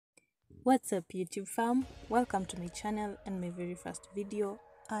What's up YouTube fam? Welcome to my channel and my very first video.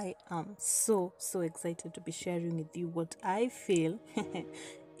 I am so excited to be sharing with you what I feel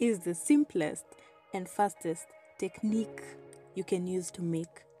is the simplest and fastest technique you can use to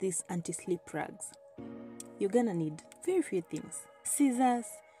make these anti-slip rugs. You're gonna need very few things: scissors,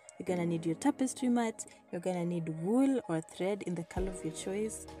 you're gonna need your tapestry mat, you're gonna need wool or thread in the color of your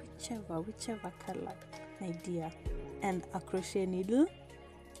choice, whichever color, my dear, and a crochet needle.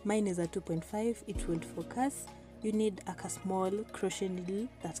 Mine is a 2.5, it won't focus. You need a small crochet needle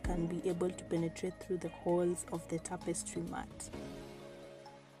that can be able to penetrate through the holes of the tapestry mat.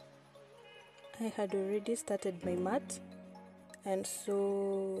 I had already started my mat, and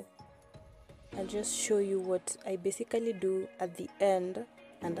so I'll just show you what I basically do at the end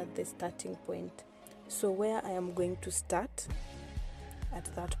and at the starting point. So where I am going to start, at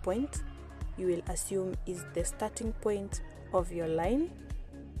that point, you will assume is the starting point of your line.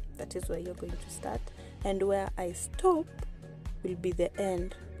 That is where you're going to start, and where I stop will be the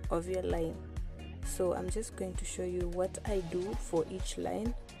end of your line. So I'm just going to show you what I do for each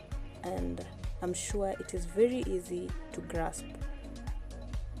line, and I'm sure it is very easy to grasp.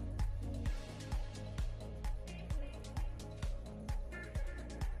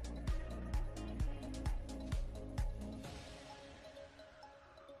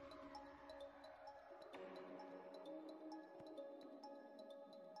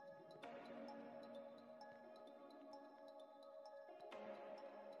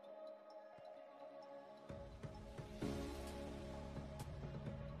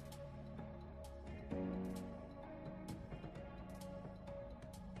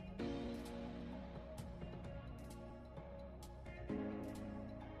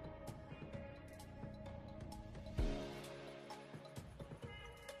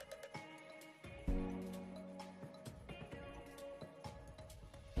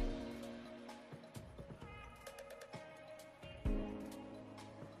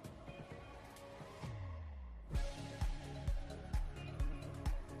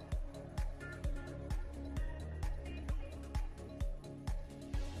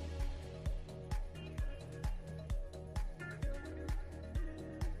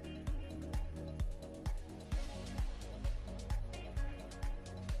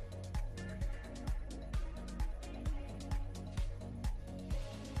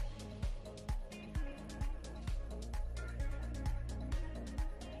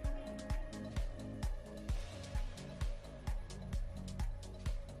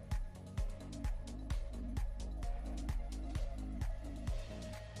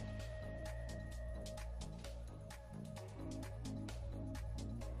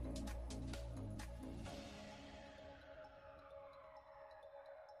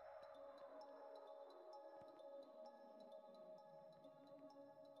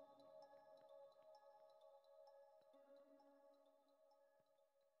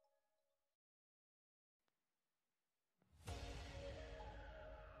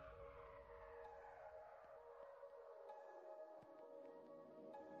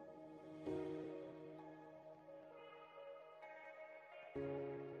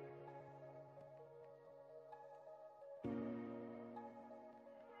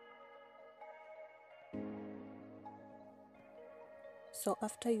 So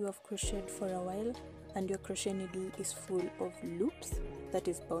after you have crocheted for a while and your crochet needle is full of loops, that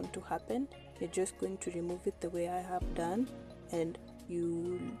is bound to happen, you're just going to remove it the way I have done, and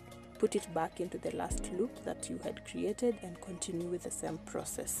you put it back into the last loop that you had created and continue with the same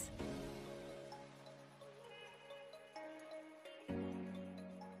process.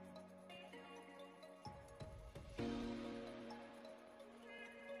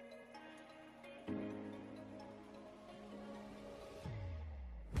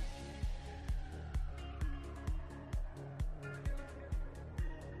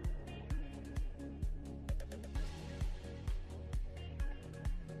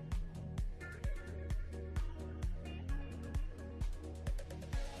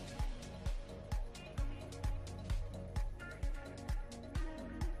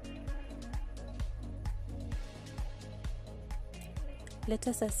 Let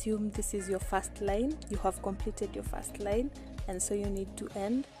us assume this is your first line. You have completed your first line, and so you need to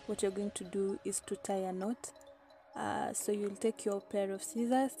end. What you're going to do is to tie a knot. So you'll take your pair of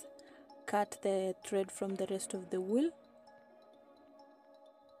scissors, cut the thread from the rest of the wool,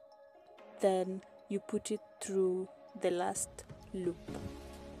 then you put it through the last loop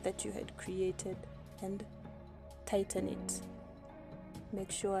that you had created and tighten it.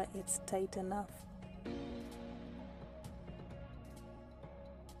 Make sure it's tight enough.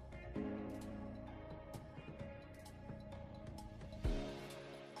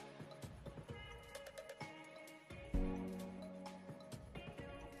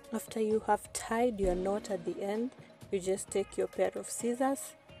 After you have tied your knot at the end, you just take your pair of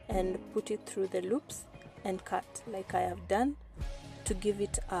scissors and put it through the loops and cut like I have done to give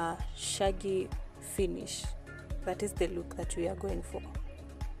it a shaggy finish. That is the look that we are going for.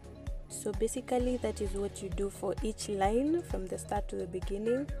 So basically that is what you do for each line from the start to the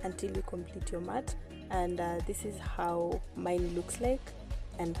beginning until you complete your mat. And this is how mine looks like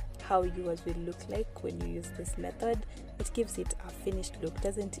and how yours will look like when you use this method. It gives it a finished look,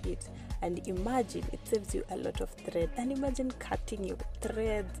 doesn't it? And imagine, it saves you a lot of thread. And imagine cutting your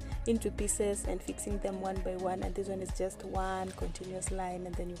threads into pieces and fixing them one by one, and this one is just one continuous line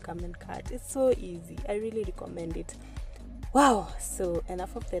and then you come and cut. It's so easy. I really recommend it. Wow, so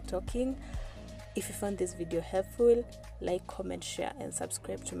enough of the talking. If you found this video helpful, like, comment, share and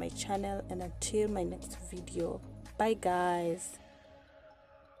subscribe to my channel, and until my next video, bye guys.